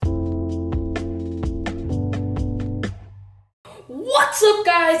What's up,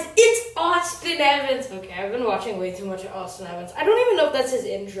 guys? It's Austin Evans. Okay, I've been watching way too much of Austin Evans. I don't even know if that's his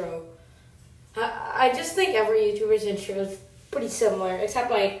intro. I just think every YouTuber's intro is pretty similar, except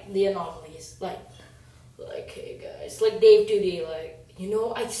like the anomalies. Like, hey guys, like Dave Duty, I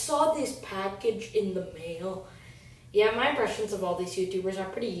saw this package in the mail. Yeah, my impressions of all these YouTubers are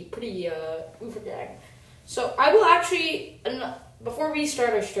pretty gang. So I will actually, before we start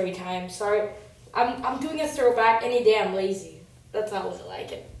our story time, I'm doing a throwback any day I'm lazy. That's how I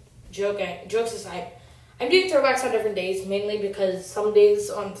like it. Jokes aside, I'm doing throwbacks on different days, mainly because some days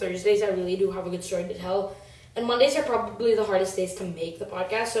on Thursdays I really do have a good story to tell, and Mondays are probably the hardest days to make the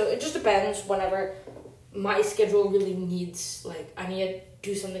podcast, so it just depends whenever my schedule really needs, I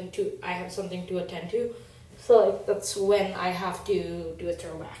have something to attend to, so that's when I have to do a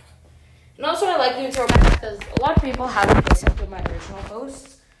throwback. And also I like doing throwbacks because a lot of people haven't listened to my original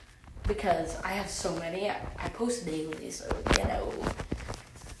posts, because I have so many. I post daily, so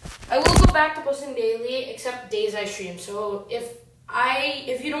I will go back to posting daily, except days I stream. So if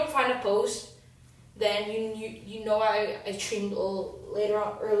you don't find a post, then you know I streamed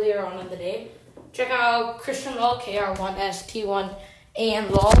earlier on in the day. Check out Christian Law, KR1ST1 and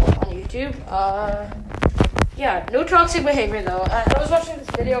Law on YouTube. Yeah, no toxic behavior though. I was watching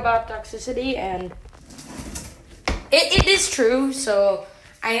this video about toxicity, and it is true. So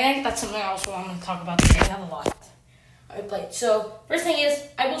I think that's something I also want to talk about today. I have a lot I played. So, first thing is,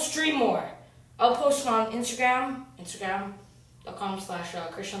 I will stream more. I'll post on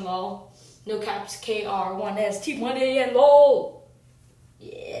Instagram.com/ChristianLol. No caps, KR1ST1A and LOL.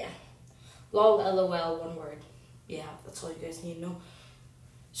 Yeah. LOL, LOL, one word. Yeah, that's all you guys need to know.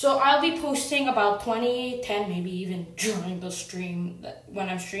 So, I'll be posting about 20, 10, maybe even during the stream when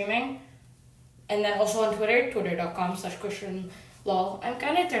I'm streaming. And then also on Twitter, twitter.com/ChristianLol. I'm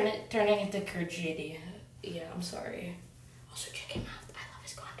kind of turning into Kurt JD. Yeah, I'm sorry. Also check him out. I love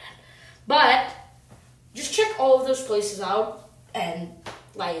his content. But just check all of those places out, and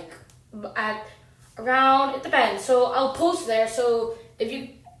it depends. So I'll post there. So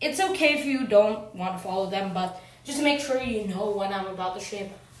it's okay if you don't want to follow them, but just to make sure you know when I'm about to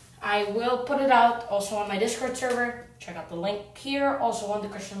stream, I will put it out also on my Discord server. Check out the link here. Also on the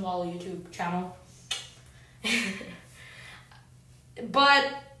Christian Law YouTube channel. But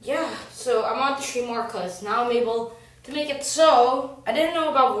yeah, so I want to stream more because now I'm able to make it so. I didn't know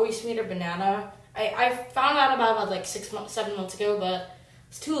about Voicemeeter Banana. I found out about it 7 months ago, but I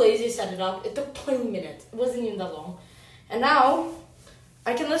was too lazy to set it up. It took 20 minutes. It wasn't even that long. And now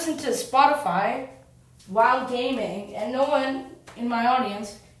I can listen to Spotify while gaming, and no one in my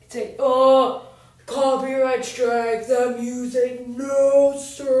audience can say, "Oh, copyright strike, the music, no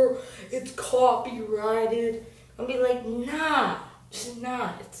sir, it's copyrighted." I'll be like, nah, it's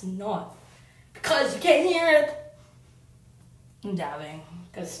not. Because you can't hear it. I'm dabbing,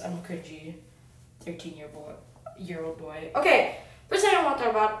 because I'm a cringy 13-year-old boy. Okay, first thing I want to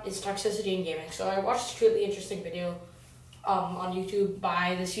talk about is toxicity in gaming. So I watched a really interesting video on YouTube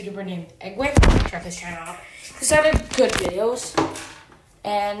by this YouTuber named Eggway. Check his channel out. He's had good videos.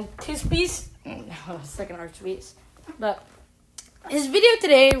 And his piece, it's like an art piece, but his video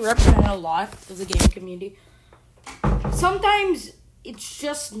today represented a lot of the gaming community. Sometimes it's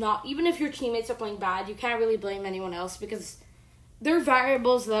just not, even if your teammates are playing bad, you can't really blame anyone else because there are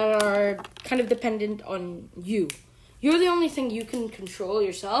variables that are kind of dependent on you. You're the only thing you can control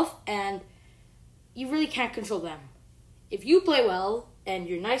yourself, and you really can't control them. If you play well and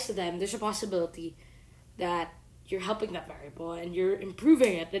you're nice to them, there's a possibility that you're helping that variable and you're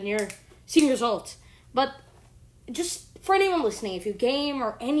improving it and you're seeing results. But just for anyone listening, if you game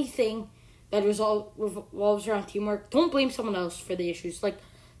or anything that revolves around teamwork, don't blame someone else for the issues.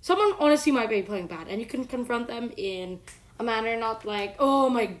 Someone honestly might be playing bad, and you can confront them in a manner not like, "Oh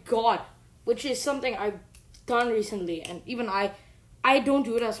my god," which is something I've done recently, and even I don't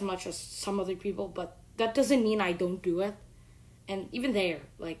do it as much as some other people, but that doesn't mean I don't do it. And even there,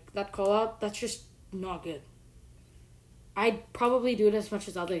 that call out, that's just not good. I probably do it as much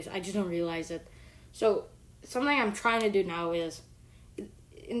as others. I just don't realize it. So something I'm trying to do now is,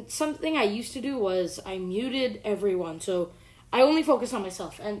 and something I used to do was I muted everyone. So I only focus on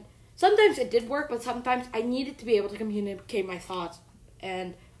myself. And sometimes it did work, but sometimes I needed to be able to communicate my thoughts.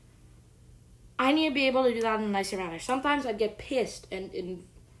 And I need to be able to do that in a nicer manner. Sometimes I'd get pissed. And in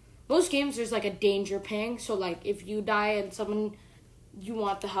most games, there's a danger ping. So if you die and someone you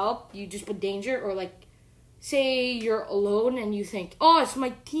want to help, you just put danger. Or say you're alone and you think, "Oh, it's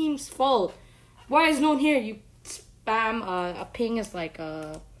my team's fault. Why is no one here?" You spam a ping is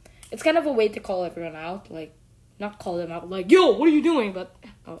it's kind of a way to call everyone out, not call them out "Yo, what are you doing?" But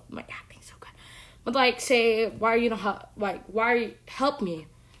my acting's so good. But like, say, why are you not help me?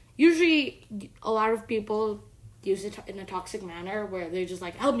 Usually, a lot of people use it in a toxic manner where they're just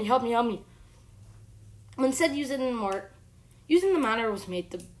like, help me, help me, help me. Instead, using the manner it was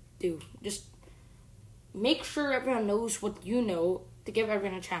made to do. Just make sure everyone knows what you know to give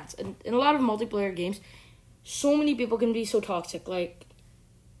everyone a chance. And in a lot of multiplayer games, so many people can be so toxic. Like,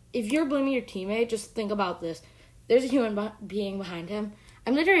 if you're blaming your teammate, just think about this. There's a human being behind him.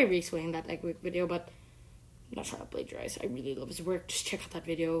 I'm literally re-swaying that video, but I'm not trying to plagiarize. I really love his work. Just check out that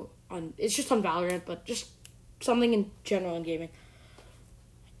video. It's just on Valorant, but just something in general in gaming.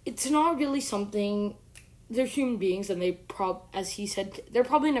 It's not really something... They're human beings, and as he said, they're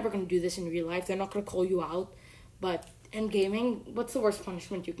probably never going to do this in real life. They're not going to call you out. But in gaming, what's the worst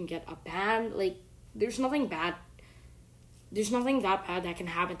punishment you can get? A ban? Like, there's nothing bad. There's nothing that bad that can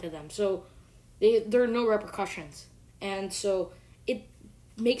happen to them. So, there are no repercussions. And so, it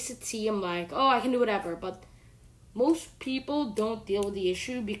makes it seem like, oh, I can do whatever. But most people don't deal with the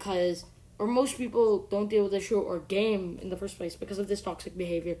issue most people don't deal with the issue or game in the first place because of this toxic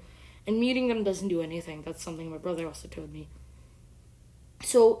behavior. And muting them doesn't do anything. That's something my brother also told me.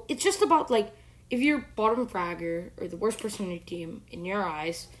 So, it's just about, like, if your bottom fragger or the worst person on your team, in your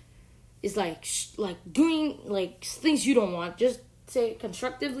eyes, is, like doing, like, things you don't want, just say it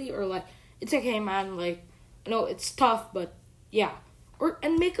constructively or, like, it's okay, man, like, I know it's tough, but, yeah.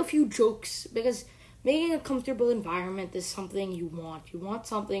 And make a few jokes, because making a comfortable environment is something you want. You want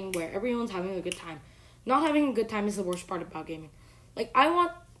something where everyone's having a good time. Not having a good time is the worst part about gaming. Like, I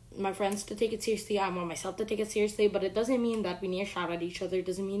want my friends to take it seriously. I want myself to take it seriously, but it doesn't mean that we need to shout at each other. It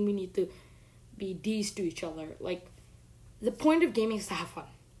doesn't mean we need to be D's to each other. Like, the point of gaming is to have fun.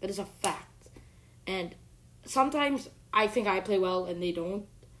 That is a fact. And sometimes I think I play well and they don't.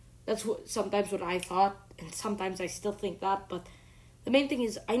 That's sometimes what I thought, and sometimes I still think that. But the main thing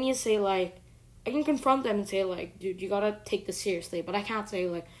is I need to say, like, I can confront them and say, like, dude, you gotta take this seriously. But I can't say,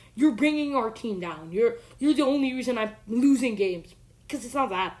 like, you're bringing our team down. You're the only reason I'm losing games. Because it's not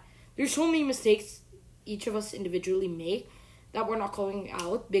that. There's so many mistakes each of us individually make that we're not calling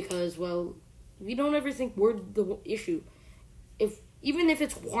out because, well, we don't ever think we're the issue. Even if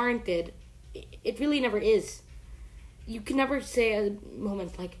it's warranted, it really never is. You can never say at a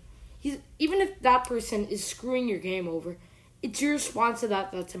moment, like, even if that person is screwing your game over, it's your response to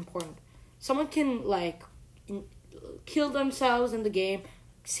that that's important. Someone can, like, kill themselves in the game,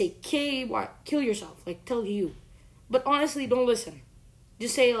 say, kill yourself, like, tell you. But honestly, don't listen.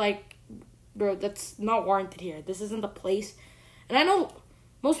 Just say, like, bro, that's not warranted here. This isn't the place. And I know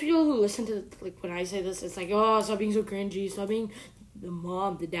most people who listen to, like, when I say this, it's like, oh, stop being so cringy, stop being the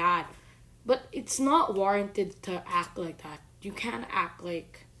mom, the dad. But it's not warranted to act like that. You can't act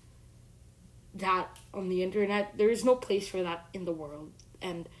like that on the internet. There is no place for that in the world.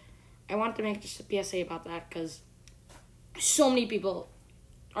 And I want to make just a PSA about that because so many people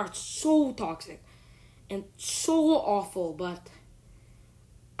are so toxic and so awful, but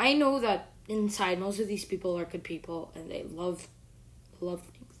I know that inside most of these people are good people and they love things.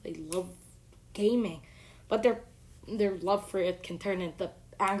 They love gaming, but their love for it can turn into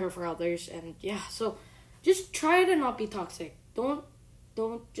anger for others. And yeah, so just try to not be toxic. Don't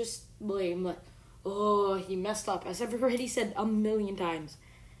just blame, like, oh, he messed up, as I've already said 1,000,000 times.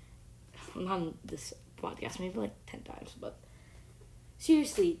 Not on this podcast, maybe like 10 times, but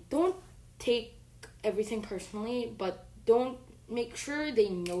seriously, don't take everything personally, but don't make sure they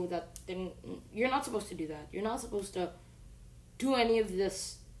know that you're not supposed to do that. You're not supposed to do any of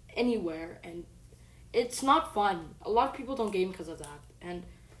this anywhere, and it's not fun. A lot of people don't game because of that, and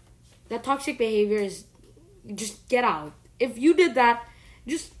that toxic behavior is just get out. If you did that,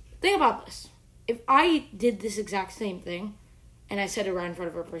 just think about this. If I did this exact same thing, and I said it right in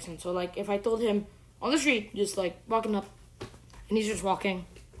front of a person, so like if I told him on the street, just like walking up, and he's just walking,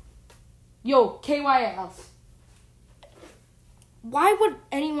 yo, KYS. Why would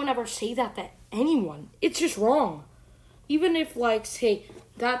anyone ever say that to anyone? It's just wrong. Even if, like, say,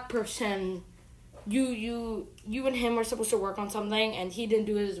 that person, you and him were supposed to work on something and he didn't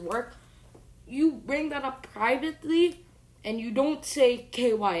do his work, you bring that up privately and you don't say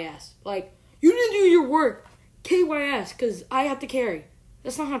KYS. Like, you didn't do your work. KYS, because I have to carry.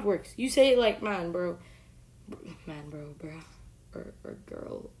 That's not how it works. You say, like, man, bro. Or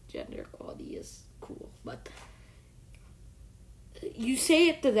girl, gender equality is cool, but you say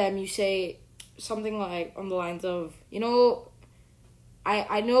it to them, you say something like on the lines of, I know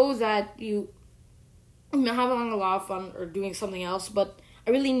that you're having a lot of fun or doing something else, but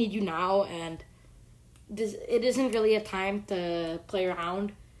I really need you now, and it isn't really a time to play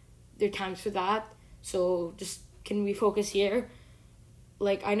around. There are times for that, so just can we focus here?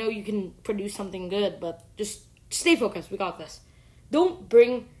 like, I know you can produce something good, but just stay focused. We got this.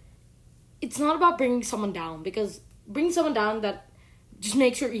 It's not about bringing someone down, because bringing someone down, that just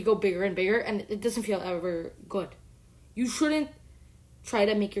makes your ego bigger and bigger, and it doesn't feel ever good. You shouldn't try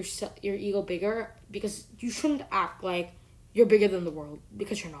to make your ego bigger, because you shouldn't act like you're bigger than the world,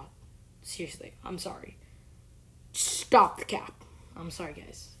 because you're not. Seriously, I'm sorry. Stop the cap. I'm sorry,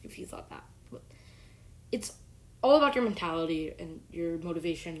 guys, if you thought that. But it's all about your mentality and your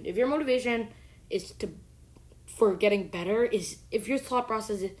motivation. If your motivation is for getting better, if your thought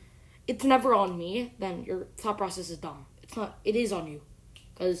process is, it's never on me, then your thought process is dumb. It is on you.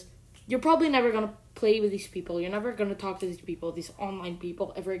 Because you're probably never going to play with these people. You're never going to talk to these people, these online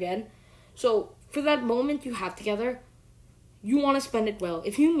people, ever again. So, for that moment you have together, you want to spend it well.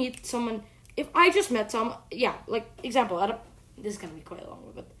 If you meet someone, if I just met like, example, this is going to be quite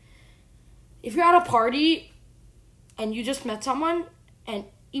long, but if you're at a party and you just met someone, and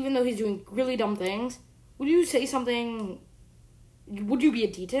even though he's doing really dumb things, would you say something, would you be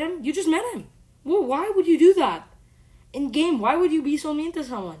a D to him? You just met him. Well, why would you do that? In game, why would you be so mean to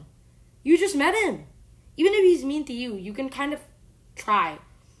someone? You just met him. Even if he's mean to you, you can kind of try.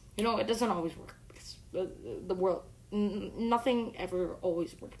 It doesn't always work. Because the world, nothing ever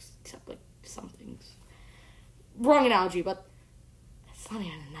always works, except like some things. Wrong analogy, but it's not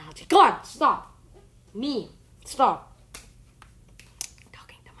even an analogy. God, stop. Stop.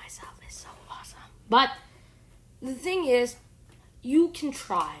 Talking to myself is so awesome. But the thing is, you can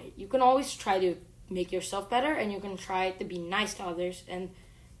try. You can always try to make yourself better, and you can try to be nice to others, and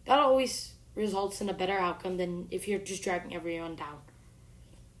that always results in a better outcome than if you're just dragging everyone down.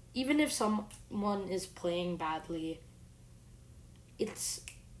 Even if someone is playing badly,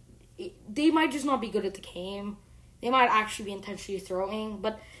 they might just not be good at the game. They might actually be intentionally throwing,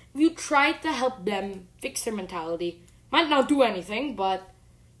 but if you try to help them fix their mentality, might not do anything, but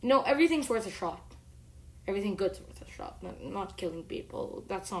everything's worth a shot. Everything good's worth a shot. Not killing people.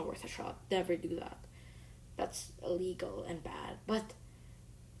 That's not worth a shot. Never do that. That's illegal and bad. But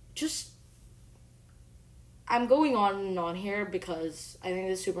I'm going on and on here because I think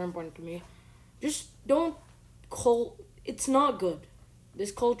this is super important to me. Just don't it's not good.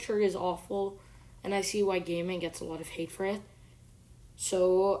 This culture is awful, and I see why gaming gets a lot of hate for it.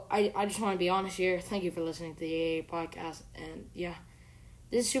 So I just want to be honest here. Thank you for listening to the AA podcast, and yeah,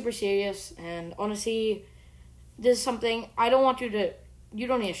 this is super serious, and honestly, this is something I don't want you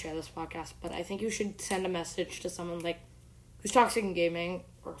don't need to share this podcast, but I think you should send a message to someone like who's toxic in gaming,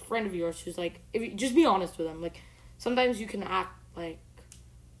 or a friend of yours who's like, just be honest with them. Like, sometimes you can act like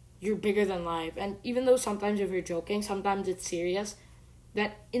you're bigger than life, and even though sometimes if you're joking, sometimes it's serious,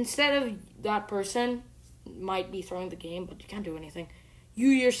 that instead of that person might be throwing the game, but you can't do anything, you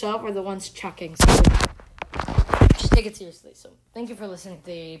yourself are the ones chucking, so just take it seriously. So thank you for listening to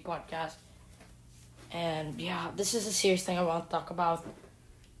the podcast. And yeah, this is a serious thing I want to talk about.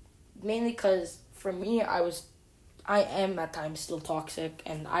 Mainly because for me, I am at times still toxic,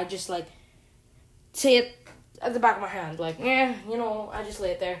 and I just like say it at the back of my hand, like, I just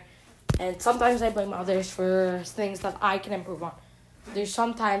lay it there. And sometimes I blame others for things that I can improve on. There's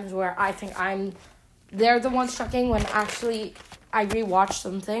some times where I think they're the ones chucking, when actually I rewatch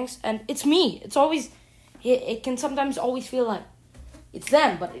some things, and it's me. It's always, it can sometimes always feel like it's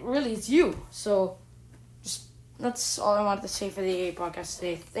them, but it's you. So that's all I wanted to say for the podcast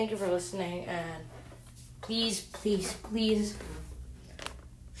today. Thank you for listening, and please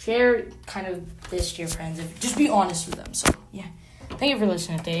share kind of this to your friends. Just be honest with them. So yeah, thank you for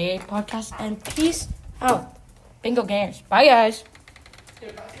listening to the podcast, and peace out. Bingo gamers. Bye, guys.